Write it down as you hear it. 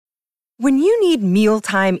When you need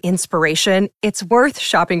mealtime inspiration, it's worth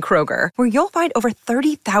shopping Kroger, where you'll find over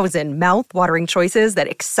 30,000 mouth-watering choices that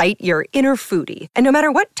excite your inner foodie. And no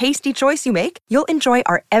matter what tasty choice you make, you'll enjoy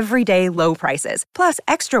our everyday low prices, plus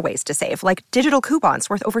extra ways to save, like digital coupons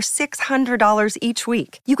worth over $600 each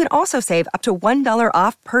week. You can also save up to $1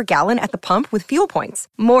 off per gallon at the pump with fuel points.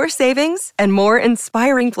 More savings and more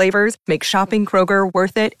inspiring flavors make shopping Kroger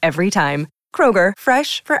worth it every time. Kroger,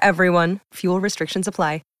 fresh for everyone. Fuel restrictions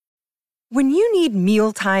apply. When you need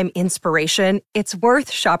mealtime inspiration, it's worth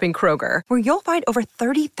shopping Kroger, where you'll find over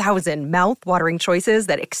 30,000 mouth-watering choices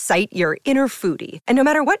that excite your inner foodie. And no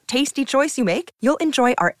matter what tasty choice you make, you'll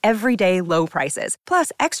enjoy our everyday low prices,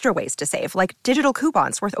 plus extra ways to save, like digital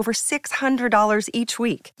coupons worth over $600 each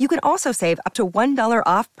week. You can also save up to $1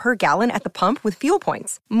 off per gallon at the pump with fuel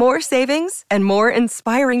points. More savings and more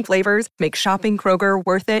inspiring flavors make shopping Kroger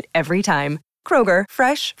worth it every time. Kroger,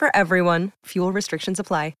 fresh for everyone. Fuel restrictions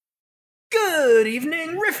apply. Good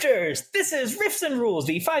evening, Rifters! This is Rifts and Rules,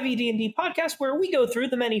 the 5e D&D podcast where we go through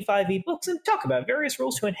the many 5e books and talk about various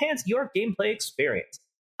rules to enhance your gameplay experience.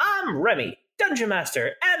 I'm Remy, Dungeon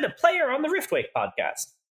Master, and a player on the Riftwake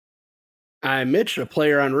podcast. I'm Mitch, a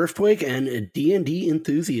player on Riftwake and a D&D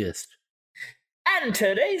enthusiast. And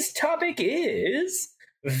today's topic is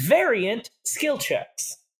variant skill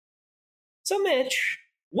checks. So, Mitch,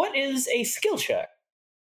 what is a skill check?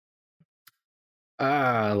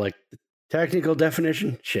 Like the technical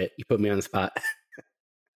definition? Shit, you put me on the spot.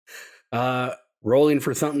 Rolling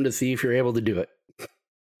for something to see if you're able to do it.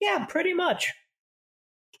 Yeah, pretty much.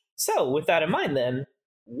 So, with that in mind then,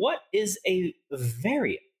 what is a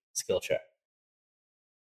variant skill check?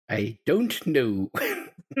 I don't know.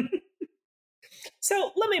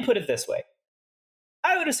 So, let me put it this way.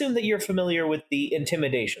 I would assume that you're familiar with the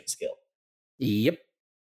intimidation skill. Yep.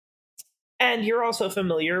 And you're also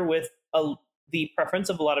familiar with the preference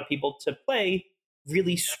of a lot of people to play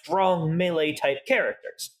really strong melee-type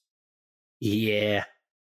characters. Yeah.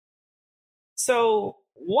 So,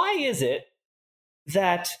 why is it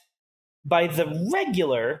that by the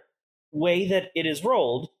regular way that it is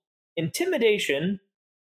rolled, intimidation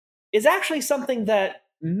is actually something that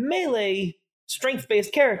melee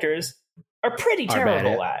strength-based characters are pretty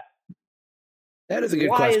terrible at? That is a good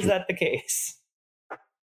question. question. Why is that the case?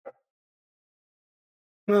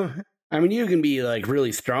 Well, I mean, you can be like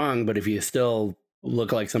really strong, but if you still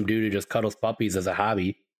look like some dude who just cuddles puppies as a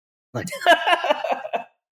hobby, like.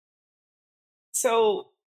 So,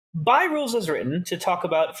 by rules as written, to talk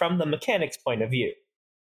about from the mechanics point of view,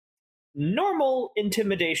 normal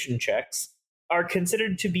intimidation checks are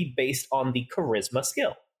considered to be based on the charisma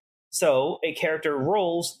skill. So, a character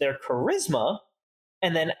rolls their charisma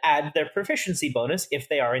and then add their proficiency bonus if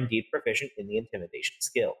they are indeed proficient in the intimidation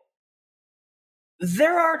skill.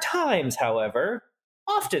 There are times, however,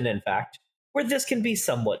 often in fact, where this can be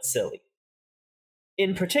somewhat silly.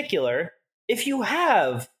 In particular, if you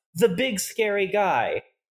have the big scary guy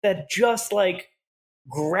that just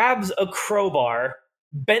grabs a crowbar,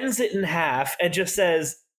 bends it in half, and just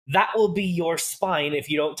says, "That will be your spine if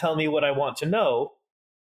you don't tell me what I want to know,"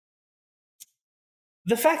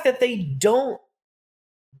 the fact that they don't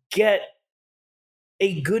get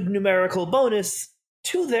a good numerical bonus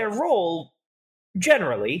to their roll,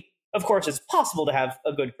 generally, of course, it's possible to have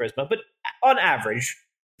a good charisma, but on average,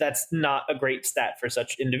 that's not a great stat for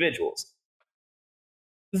such individuals.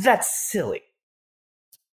 That's silly.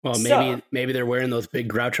 Well, maybe they're wearing those big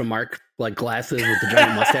Groucho Marx glasses with the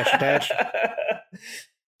giant mustache attached.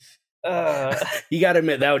 You got to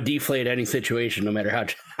admit that would deflate any situation, no matter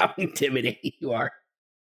how intimidating you are,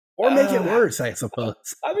 or make it worse, I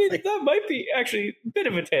suppose. I mean, that might be actually a bit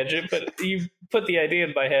of a tangent, but you put the idea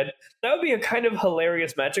in my head. That would be a kind of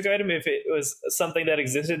hilarious magic item if it was something that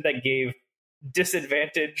existed that gave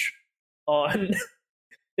disadvantage on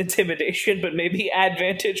intimidation, but maybe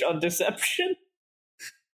advantage on deception.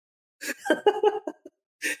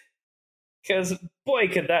 Because, boy,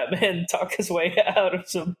 could that man talk his way out of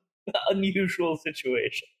some unusual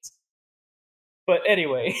situations. But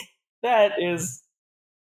anyway, that is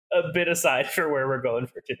a bit aside for where we're going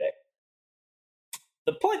for today.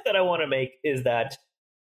 The point that I want to make is that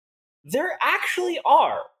there actually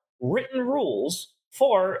are written rules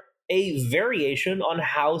for a variation on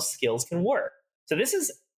how skills can work. So this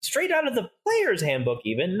is straight out of the player's handbook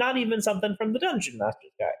even, not even something from the Dungeon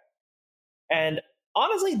Master's Guide. And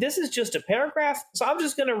honestly, this is just a paragraph, so I'm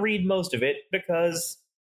just going to read most of it because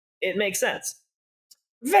it makes sense.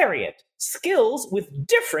 Variant. Skills with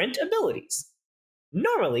different abilities.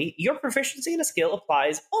 Normally, your proficiency in a skill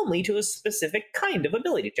applies only to a specific kind of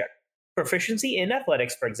ability check. Proficiency in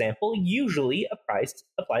athletics, for example, usually applies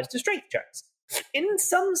to strength checks. In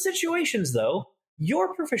some situations, though,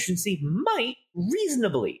 your proficiency might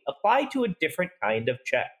reasonably apply to a different kind of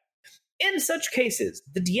check. In such cases,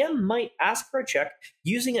 the DM might ask for a check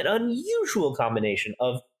using an unusual combination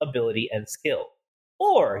of ability and skill.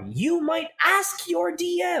 Or you might ask your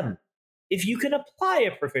DM if you can apply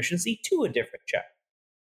a proficiency to a different check.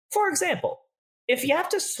 For example, if you have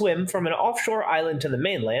to swim from an offshore island to the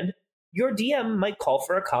mainland, your DM might call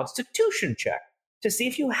for a constitution check to see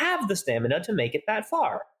if you have the stamina to make it that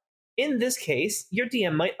far. In this case, your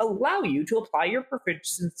DM might allow you to apply your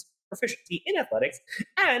proficiency in athletics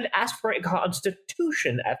and ask for a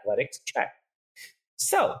constitution athletics check.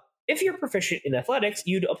 So, if you're proficient in athletics,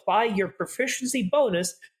 you'd apply your proficiency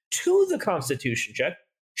bonus to the constitution check,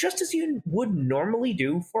 just as you would normally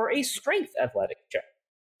do for a strength athletic check.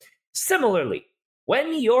 Similarly,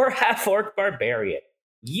 when your half-orc barbarian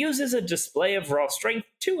uses a display of raw strength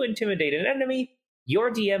to intimidate an enemy,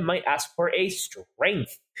 your DM might ask for a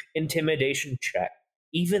strength intimidation check,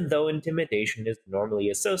 even though intimidation is normally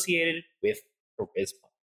associated with charisma.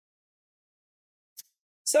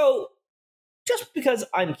 So, just because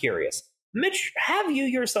I'm curious, Mitch, have you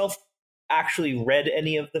yourself actually read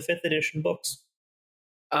any of the 5th edition books?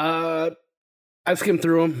 I skimmed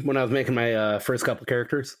through them when I was making my first couple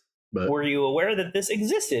characters. But were you aware that this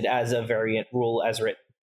existed as a variant rule as written?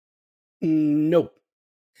 Nope.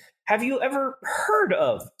 Have you ever heard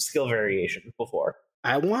of skill variation before?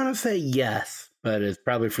 I want to say yes, but it's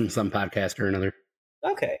probably from some podcast or another.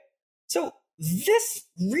 Okay. So this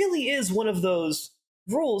really is one of those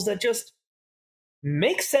rules that just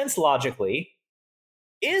makes sense logically,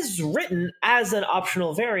 is written as an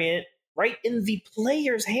optional variant right in the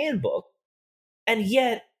player's handbook, and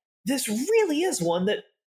yet this really is one that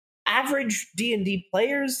average D&D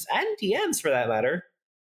players, and DMs for that matter,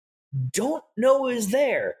 don't know is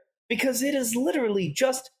there, because it is literally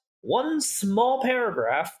just one small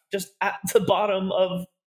paragraph just at the bottom of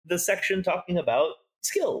the section talking about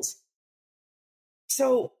skills.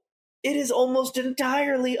 So it is almost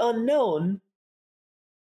entirely unknown,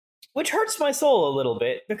 which hurts my soul a little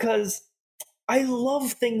bit, because I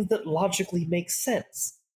love things that logically make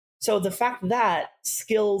sense. So the fact that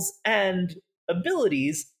skills and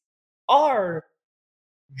abilities are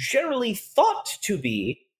generally thought to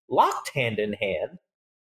be locked hand in hand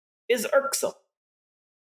is irksome.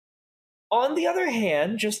 On the other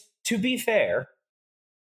hand, just to be fair,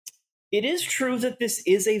 it is true that this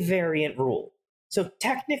is a variant rule. So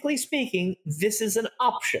technically speaking, this is an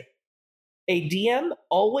option. A DM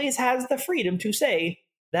always has the freedom to say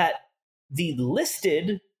that the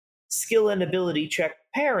listed skill and ability check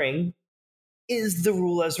pairing is the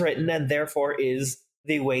rule as written, and therefore is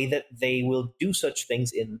the way that they will do such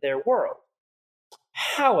things in their world.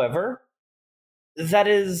 However, that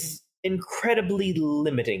is incredibly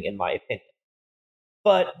limiting in my opinion.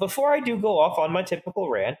 But before I do go off on my typical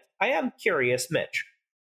rant, I am curious, Mitch.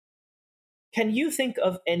 Can you think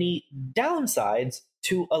of any downsides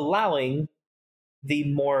to allowing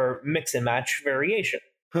the more mix and match variation?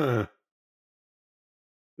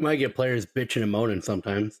 Might get players bitching and moaning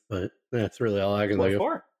sometimes, but that's really all I can think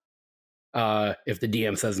of. If the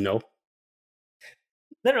DM says no.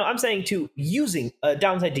 No, I'm saying to using a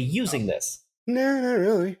downside to using this. No, not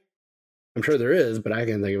really. I'm sure there is, but I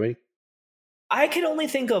can't think of any. I can only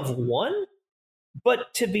think of one,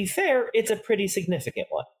 but to be fair, it's a pretty significant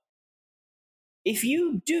one. If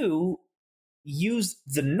you do use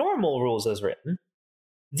the normal rules as written,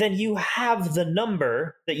 then you have the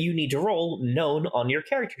number that you need to roll known on your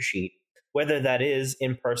character sheet, whether that is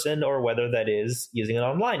in person or whether that is using an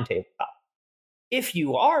online tabletop. If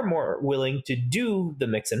you are more willing to do the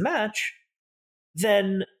mix and match,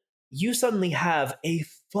 then you suddenly have a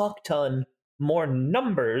fuck ton more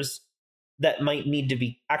numbers that might need to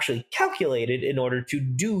be actually calculated in order to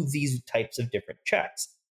do these types of different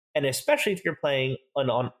checks. And especially if you're playing an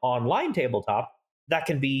online tabletop, that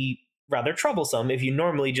can be rather troublesome if you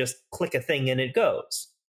normally just click a thing and it goes.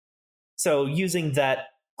 So using that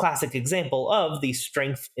classic example of the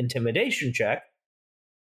strength intimidation check,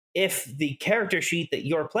 if the character sheet that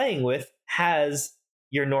you're playing with has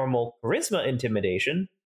your normal charisma intimidation,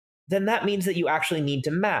 then that means that you actually need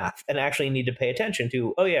to math and actually need to pay attention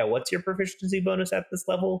to, oh yeah, what's your proficiency bonus at this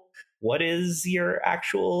level? What is your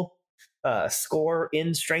actual score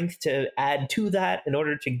in strength to add to that in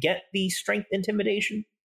order to get the strength intimidation?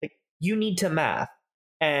 Like, you need to math.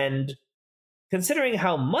 And considering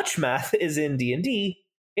how much math is in D&D,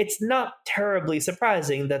 it's not terribly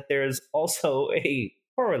surprising that there's also a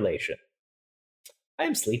correlation.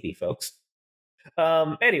 I'm sleepy, folks.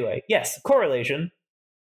 Anyway, yes, correlation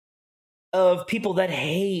of people that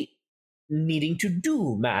hate needing to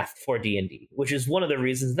do math for D&D, which is one of the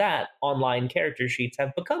reasons that online character sheets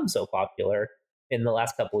have become so popular in the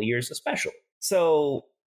last couple of years especially. So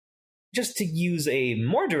just to use a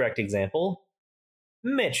more direct example,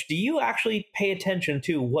 Mitch, do you actually pay attention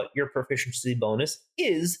to what your proficiency bonus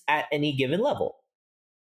is at any given level?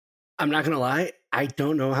 I'm not going to lie, I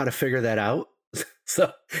don't know how to figure that out.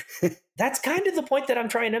 So that's kind of the point that I'm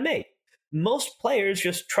trying to make. Most players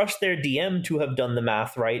just trust their DM to have done the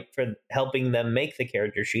math right for helping them make the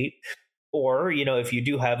character sheet. Or, if you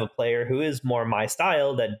do have a player who is more my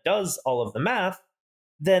style that does all of the math,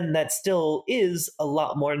 then that still is a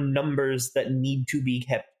lot more numbers that need to be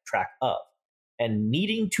kept track of. And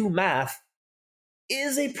needing to math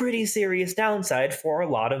is a pretty serious downside for a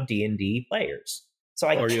lot of D&D players. So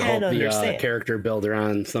I can understand. The character builder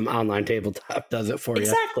on some online tabletop does it for you.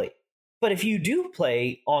 Exactly. But if you do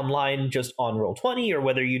play online just on Roll20, or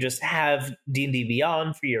whether you just have D&D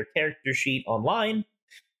Beyond for your character sheet online,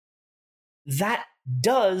 that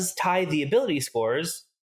does tie the ability scores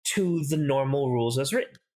to the normal rules as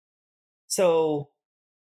written. So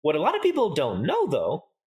what a lot of people don't know, though,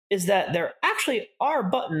 is that there actually are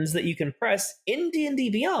buttons that you can press in D&D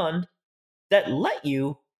Beyond that let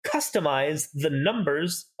you customize the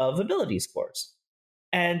numbers of ability scores.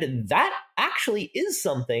 And that actually is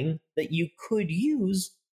something that you could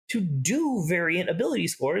use to do variant ability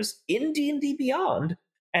scores in D&D Beyond,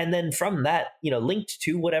 and then from that, linked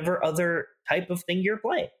to whatever other type of thing you're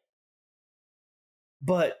playing.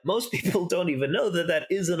 But most people don't even know that that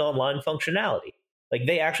is an online functionality. Like,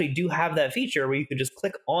 they actually do have that feature where you can just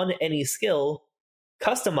click on any skill,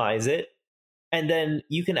 customize it, and then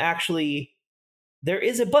you can actually... There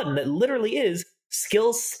is a button that literally is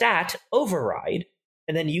skill stat override,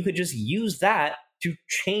 and then you could just use that to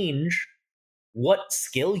change what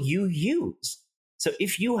skill you use. So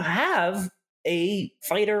if you have a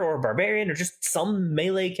fighter or barbarian or just some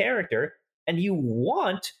melee character, and you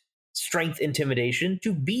want strength intimidation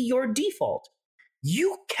to be your default,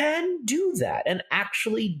 you can do that and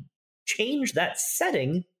actually change that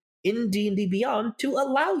setting in D&D Beyond to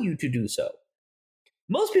allow you to do so.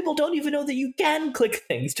 Most people don't even know that you can click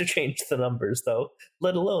things to change the numbers, though,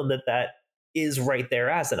 let alone that is right there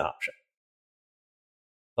as an option.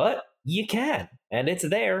 But you can, and it's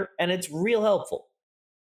there, and it's real helpful.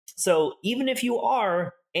 So even if you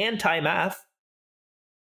are anti-math,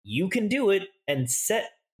 you can do it and set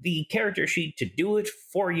the character sheet to do it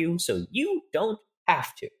for you so you don't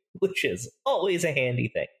have to, which is always a handy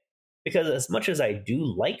thing. Because as much as I do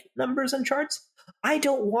like numbers and charts, I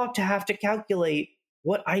don't want to have to calculate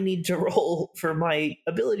what I need to roll for my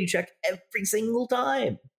ability check every single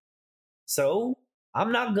time. So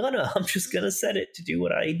I'm just gonna set it to do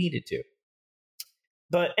what I need it to.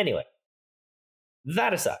 But anyway,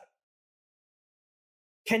 that aside,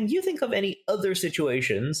 can you think of any other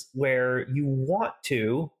situations where you want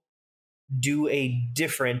to do a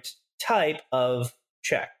different type of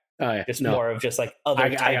check? More of just like other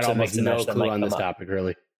types of mix and match that might come up. I got almost no clue on this topic,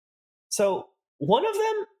 really. So one of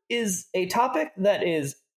them is a topic that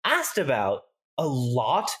is asked about a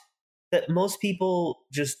lot that most people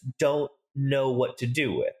just don't know what to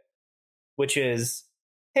do with, which is,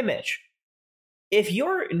 hey Mitch, if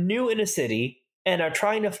you're new in a city and are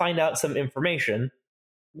trying to find out some information,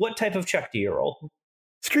 what type of check do you roll?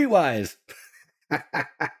 Streetwise.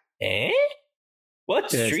 Eh?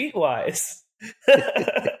 What's Streetwise?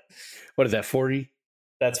 What is that, 40?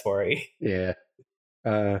 That's 40. Yeah.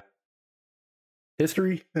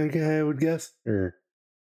 History, I would guess, or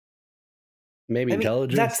maybe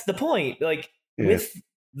intelligence. That's the point. Like, with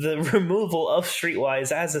the removal of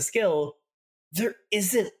Streetwise as a skill, there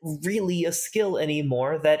isn't really a skill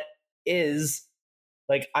anymore that is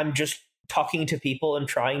like, I'm just talking to people and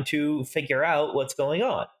trying to figure out what's going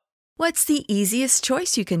on. What's the easiest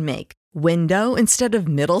choice you can make? Window instead of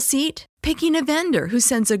middle seat? Picking a vendor who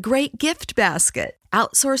sends a great gift basket?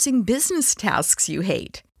 Outsourcing business tasks you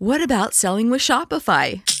hate? What about selling with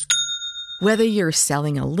Shopify? Whether you're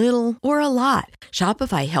selling a little or a lot,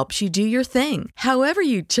 Shopify helps you do your thing, however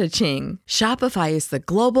you cha-ching. Shopify is the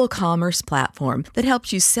global commerce platform that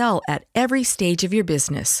helps you sell at every stage of your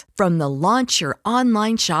business. From the launch your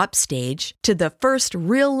online shop stage to the first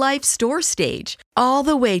real-life store stage, all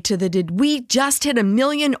the way to the did we just hit 1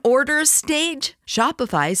 million orders stage.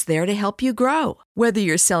 Shopify's there to help you grow. Whether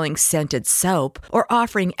you're selling scented soap or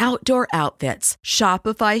offering outdoor outfits,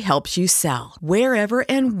 Shopify helps you sell. Wherever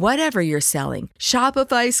and whatever you're selling,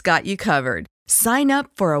 Shopify's got you covered. Sign up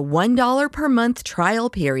for a $1 per month trial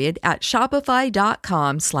period at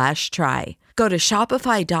shopify.com/try. Go to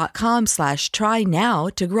shopify.com/try now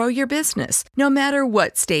to grow your business, no matter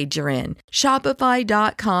what stage you're in.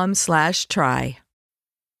 Shopify.com/try.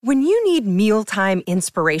 When you need mealtime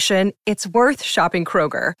inspiration, it's worth shopping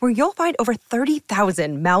Kroger, where you'll find over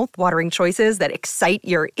 30,000 mouth-watering choices that excite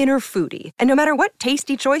your inner foodie. And no matter what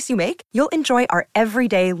tasty choice you make, you'll enjoy our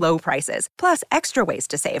everyday low prices, plus extra ways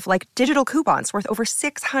to save, like digital coupons worth over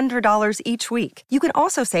 $600 each week. You can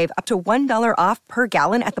also save up to $1 off per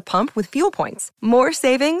gallon at the pump with fuel points. More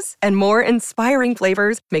savings and more inspiring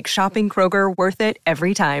flavors make shopping Kroger worth it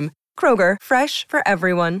every time. Kroger, fresh for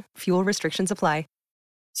everyone. Fuel restrictions apply.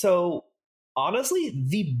 So, honestly,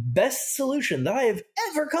 the best solution that I have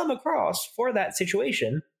ever come across for that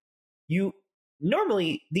situation,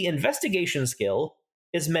 normally the investigation skill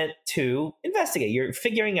is meant to investigate. You're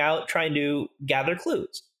figuring out, trying to gather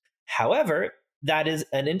clues. However, that is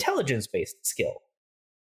an intelligence-based skill.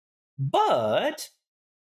 But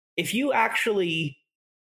if you actually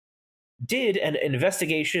did an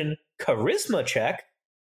investigation charisma check,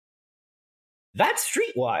 that's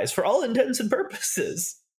streetwise for all intents and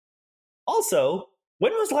purposes. Also,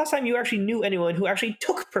 when was the last time you actually knew anyone who actually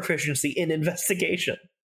took proficiency in investigation?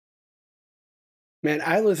 Man,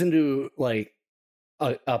 I listened to like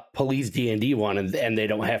a police D&D one, and they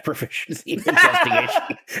don't have proficiency in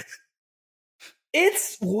investigation.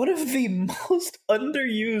 It's one of the most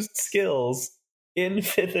underused skills in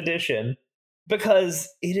 5th edition because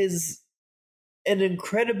it is an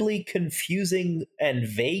incredibly confusing and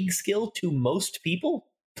vague skill to most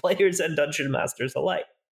people, players and dungeon masters alike.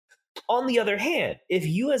 On the other hand, if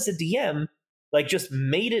you as a DM just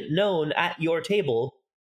made it known at your table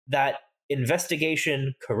that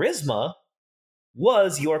investigation charisma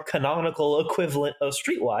was your canonical equivalent of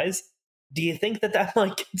streetwise, do you think that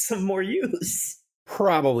might get some more use?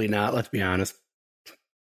 Probably not, let's be honest.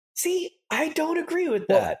 See, I don't agree with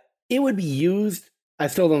that. It would be used. I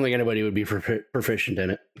still don't think anybody would be proficient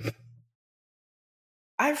in it.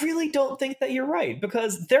 I really don't think that you're right,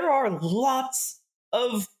 because there are lots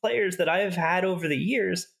of players that I have had over the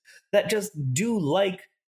years that just do like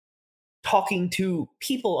talking to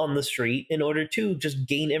people on the street in order to just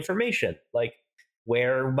gain information. Like,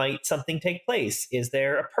 where might something take place? Is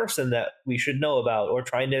there a person that we should know about? Or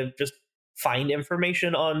trying to just find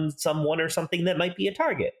information on someone or something that might be a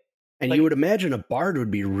target. And you would imagine a bard would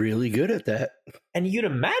be really good at that. And you'd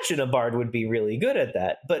imagine a bard would be really good at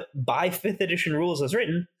that. But by 5th edition rules as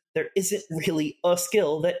written, there isn't really a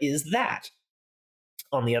skill that is that.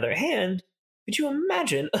 On the other hand, could you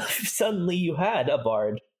imagine if suddenly you had a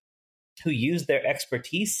bard who used their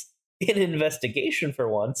expertise in investigation for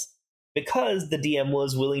once because the DM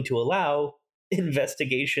was willing to allow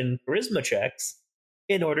investigation charisma checks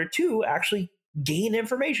in order to actually gain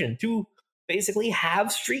information, to basically have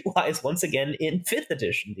streetwise once again in 5th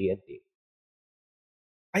edition D&D?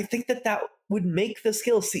 I think that would make the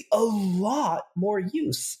skill see a lot more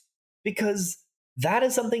use, because that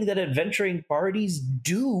is something that adventuring parties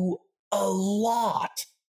do a lot.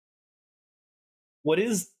 What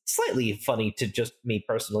is slightly funny to just me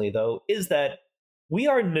personally, though, is that we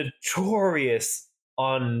are notorious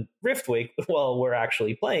on Riftwake, while we're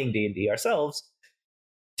actually playing D&D ourselves,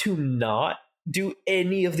 to not do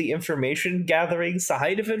any of the information gathering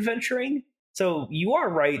side of adventuring. So you are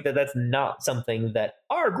right that that's not something that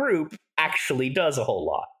our group actually does a whole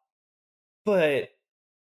lot. But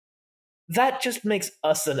that just makes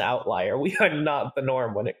us an outlier. We are not the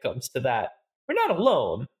norm when it comes to that. We're not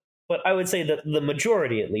alone, but I would say that the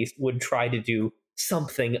majority, at least, would try to do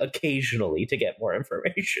something occasionally to get more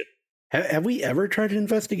information. Have we ever tried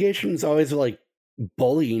investigation? It's always like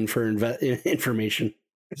bullying for information.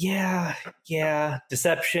 Yeah.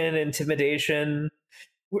 Deception, intimidation.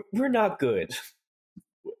 We're not good.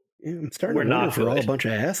 Yeah, I'm starting to wonder if we're all a bunch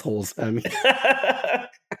of assholes. I mean,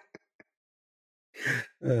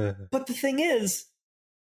 but the thing is,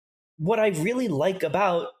 what I really like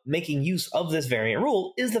about making use of this variant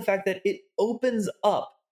rule is the fact that it opens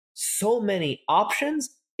up so many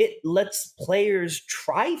options. It lets players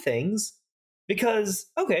try things because,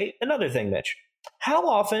 okay, another thing, Mitch. How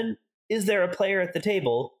often is there a player at the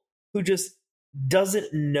table who just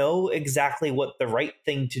doesn't know exactly what the right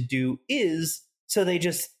thing to do is, so they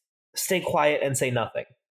just stay quiet and say nothing?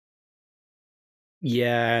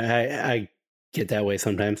 Yeah, I get that way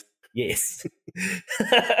sometimes. Yes.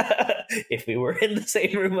 If we were in the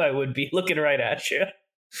same room, I would be looking right at you.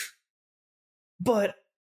 But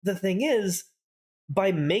the thing is,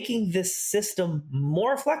 by making this system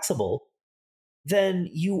more flexible, then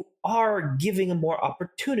you are giving more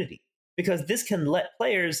opportunity. because this can let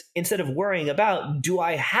players, instead of worrying about, do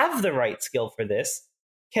I have the right skill for this,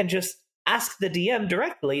 can just ask the DM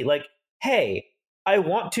directly, like, hey, I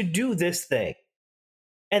want to do this thing.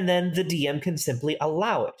 And then the DM can simply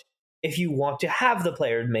allow it. If you want to have the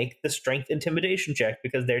player make the strength intimidation check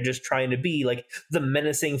because they're just trying to be like the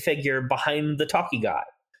menacing figure behind the talkie guy,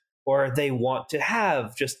 or they want to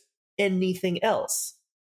have just anything else.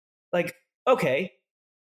 Like, okay,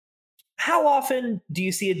 how often do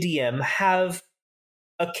you see a DM have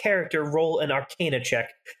a character roll an Arcana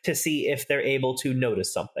check to see if they're able to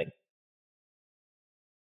notice something?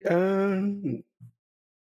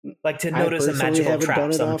 Like to notice a magical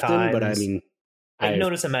trap sometimes. Often, but I mean, like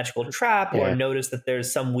notice a magical trap, or notice that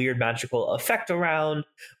there's some weird magical effect around,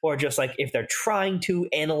 or just like if they're trying to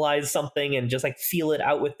analyze something and just like feel it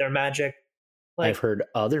out with their magic. Like, I've heard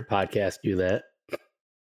other podcasts do that.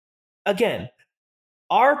 Again,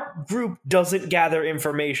 our group doesn't gather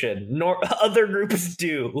information, nor other groups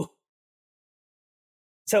do.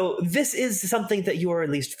 So this is something that you are at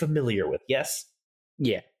least familiar with, yes?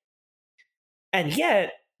 Yeah. And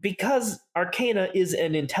yet, because Arcana is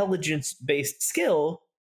an intelligence-based skill,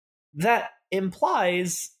 that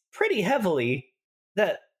implies pretty heavily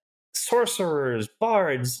that sorcerers,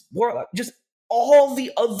 bards, warlocks, just all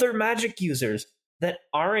the other magic users that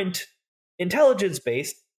aren't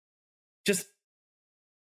intelligence-based just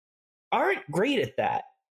aren't great at that.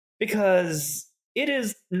 Because it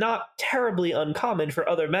is not terribly uncommon for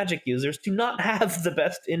other magic users to not have the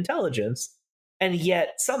best intelligence, and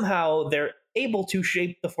yet somehow they're able to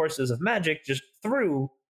shape the forces of magic just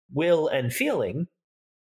through will and feeling.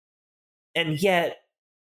 And yet,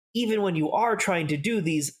 even when you are trying to do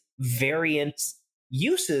these variant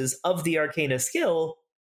uses of the Arcana skill,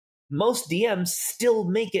 most DMs still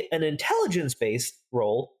make it an intelligence-based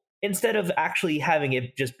roll instead of actually having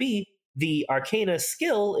it just be the Arcana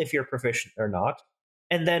skill, if you're proficient or not,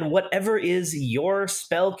 and then whatever is your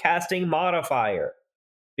spellcasting modifier.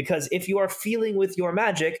 Because if you are feeling with your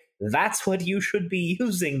magic, that's what you should be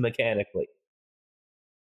using mechanically.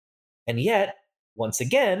 And yet, once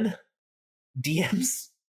again, DMs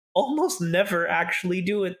almost never actually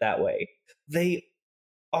do it that way. They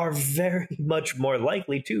are very much more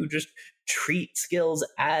likely to just treat skills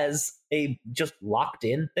as a just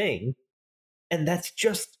locked-in thing. And that's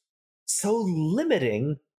just so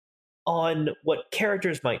limiting on what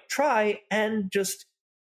characters might try and just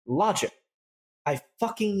logic. I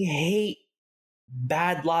fucking hate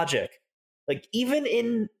bad logic. Like, even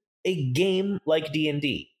in a game like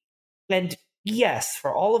D&D. And yes,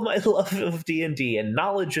 for all of my love of D&D and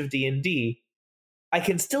knowledge of D&D, I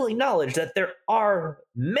can still acknowledge that there are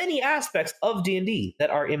many aspects of D&D that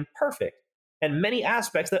are imperfect, and many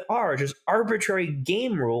aspects that are just arbitrary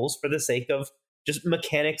game rules for the sake of just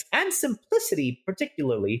mechanics and simplicity,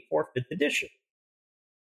 particularly for 5th edition.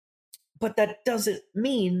 But that doesn't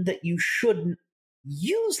mean that you shouldn't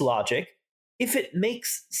use logic if it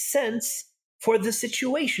makes sense for the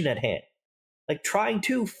situation at hand. Like trying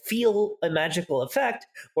to feel a magical effect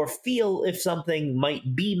or feel if something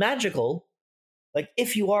might be magical. Like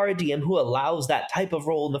if you are a DM who allows that type of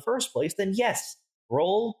roll in the first place, then yes,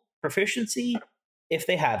 roll proficiency, if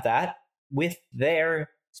they have that, with their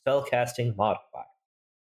spellcasting modifier.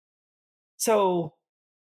 So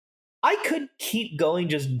I could keep going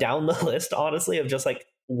just down the list, honestly, of just like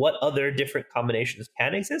what other different combinations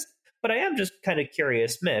can exist. But I am just kind of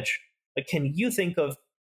curious, Mitch, like, can you think of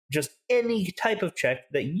just any type of check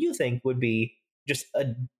that you think would be just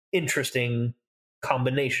an interesting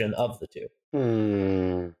combination of the two?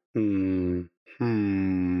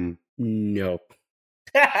 Nope.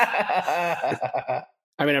 I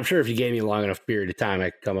mean, I'm sure if you gave me a long enough period of time, I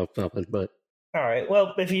could come up with something, but... All right,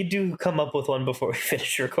 well, if you do come up with one before we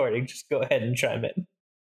finish recording, just go ahead and chime in.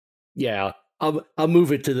 Yeah, I'll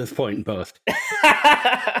move it to this point in post.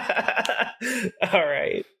 All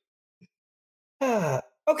right.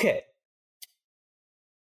 Okay.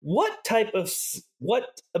 What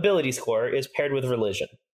ability score is paired with religion?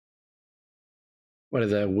 What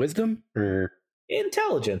is that, wisdom or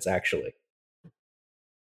intelligence? Actually,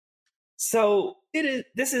 so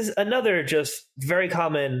this is another just very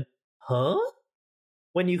common,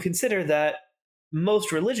 when you consider that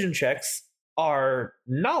most religion checks are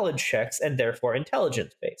knowledge checks and therefore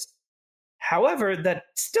intelligence based. However, that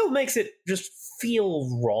still makes it just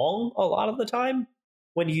feel wrong a lot of the time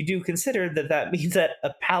when you do consider that means that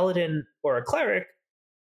a paladin or a cleric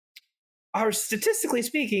are, statistically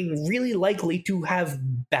speaking, really likely to have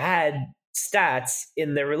bad stats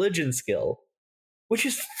in their religion skill, which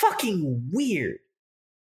is fucking weird.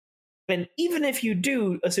 And even if you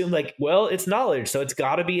do assume, like, well, it's knowledge, so it's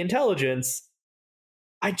gotta be intelligence,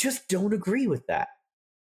 I just don't agree with that.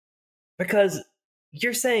 Because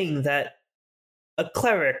you're saying that a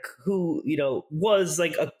cleric who, was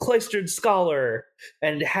like a cloistered scholar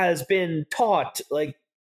and has been taught like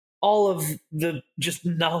all of the just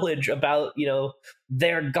knowledge about,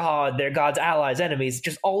 their god, their god's allies, enemies,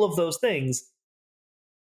 just all of those things.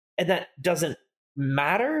 And that doesn't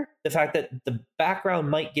matter. The fact that the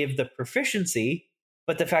background might give the proficiency,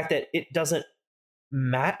 but the fact that it doesn't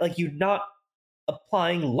matter, like you're not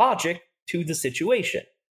applying logic to the situation.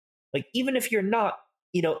 Like even if you're not,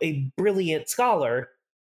 a brilliant scholar,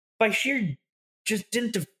 by sheer just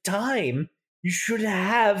dint of time, you should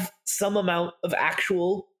have some amount of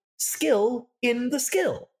actual skill in the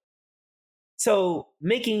skill. So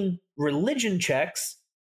making religion checks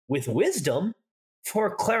with wisdom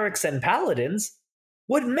for clerics and paladins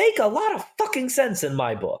would make a lot of fucking sense in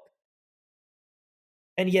my book.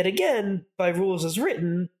 And yet again, by rules as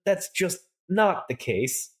written, that's just not the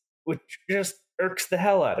case, which just irks the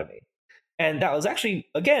hell out of me. And that was actually,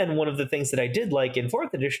 again, one of the things that I did like in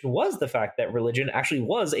 4th edition was the fact that religion actually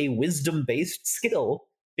was a wisdom-based skill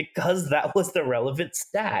because that was the relevant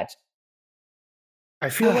stat. I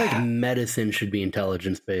feel like medicine should be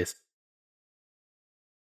intelligence-based.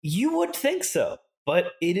 You would think so,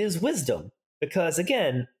 but it is wisdom. Because,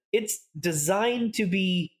 again, it's designed to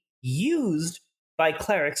be used by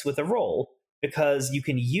clerics with a roll, because you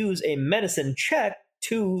can use a medicine check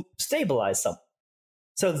to stabilize someone.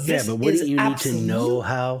 So this but wouldn't you need to absolute, know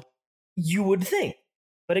how? You would think.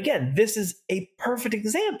 But again, this is a perfect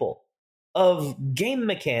example of game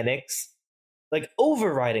mechanics, like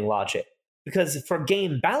overriding logic. Because for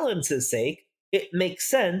game balance's sake, it makes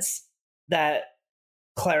sense that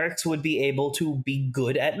clerics would be able to be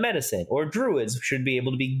good at medicine, or druids should be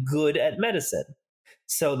able to be good at medicine.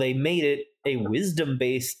 So they made it a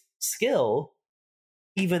wisdom-based skill,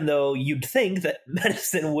 even though you'd think that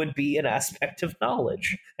medicine would be an aspect of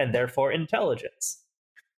knowledge, and therefore intelligence.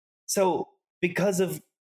 So, because of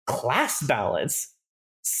class balance,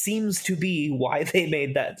 seems to be why they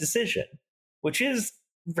made that decision, which is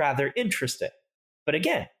rather interesting. But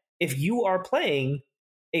again, if you are playing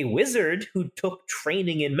a wizard who took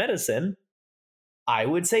training in medicine, I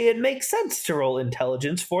would say it makes sense to roll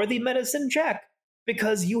intelligence for the medicine check,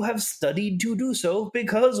 because you have studied to do so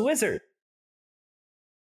because wizard.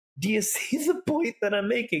 Do you see the point that I'm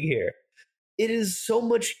making here? It is so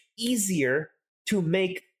much easier to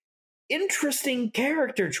make interesting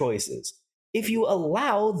character choices if you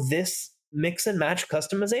allow this mix and match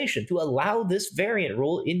customization, to allow this variant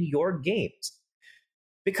rule in your games.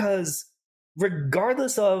 Because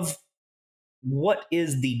regardless of what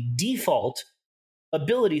is the default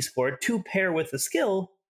ability score to pair with the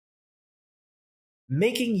skill,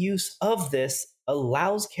 making use of this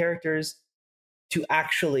allows characters to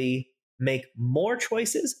actually make more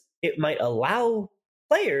choices. It might allow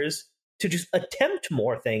players to just attempt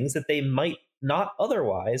more things that they might not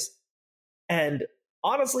otherwise. And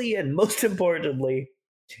honestly, and most importantly,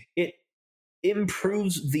 it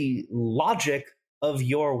improves the logic of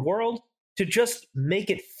your world to just make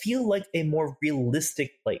it feel like a more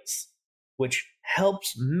realistic place, which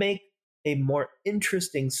helps make a more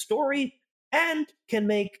interesting story and can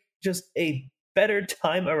make just a better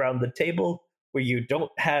time around the table where you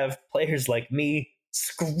don't have players like me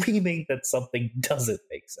screaming that something doesn't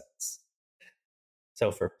make sense. So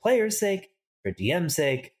for players' sake, for DM's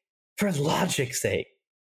sake, for logic's sake,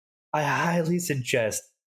 I highly suggest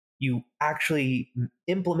you actually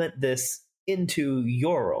implement this into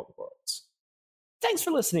your own worlds. Thanks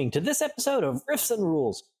for listening to this episode of Riffs and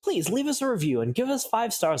Rules. Please leave us a review and give us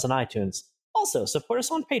 5 stars on iTunes. Also, support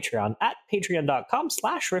us on Patreon at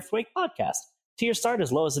patreon.com/RiftWakePodcast. Tiers start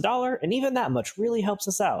as low as $1, and even that much really helps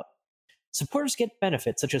us out. Supporters get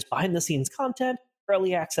benefits such as behind-the-scenes content,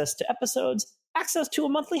 early access to episodes, access to a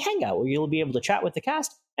monthly hangout where you'll be able to chat with the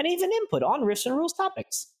cast, and even input on Riffs and Rules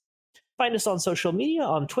topics. Find us on social media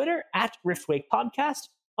on Twitter at RiftWakePodcast,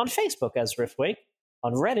 on Facebook as RiftWake,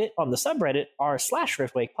 on Reddit on the subreddit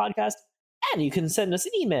r/RiftWakePodcast, and you can send us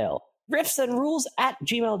an email,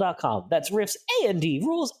 riffsandrules@gmail.com. That's riffs and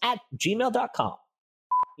rules@gmail.com.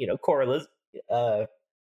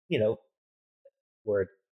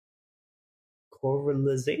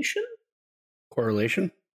 Correlation?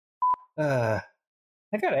 Correlation? I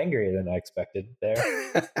got angrier than I expected there.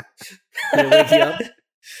 Did it wake you up?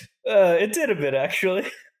 It did a bit,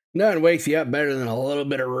 actually. No, it wakes you up better than a little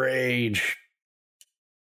bit of rage.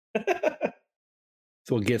 That's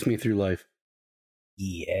what gets me through life.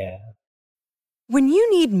 Yeah. When you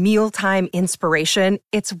need mealtime inspiration,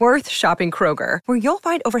 it's worth shopping Kroger, where you'll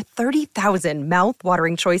find over 30,000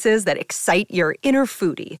 mouth-watering choices that excite your inner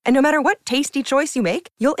foodie. And no matter what tasty choice you make,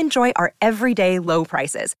 you'll enjoy our everyday low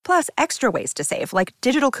prices, plus extra ways to save, like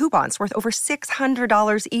digital coupons worth over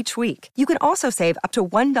 $600 each week. You can also save up to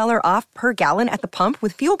 $1 off per gallon at the pump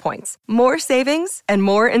with fuel points. More savings and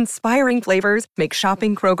more inspiring flavors make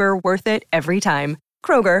shopping Kroger worth it every time.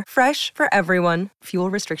 Kroger, fresh for everyone. Fuel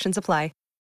restrictions apply.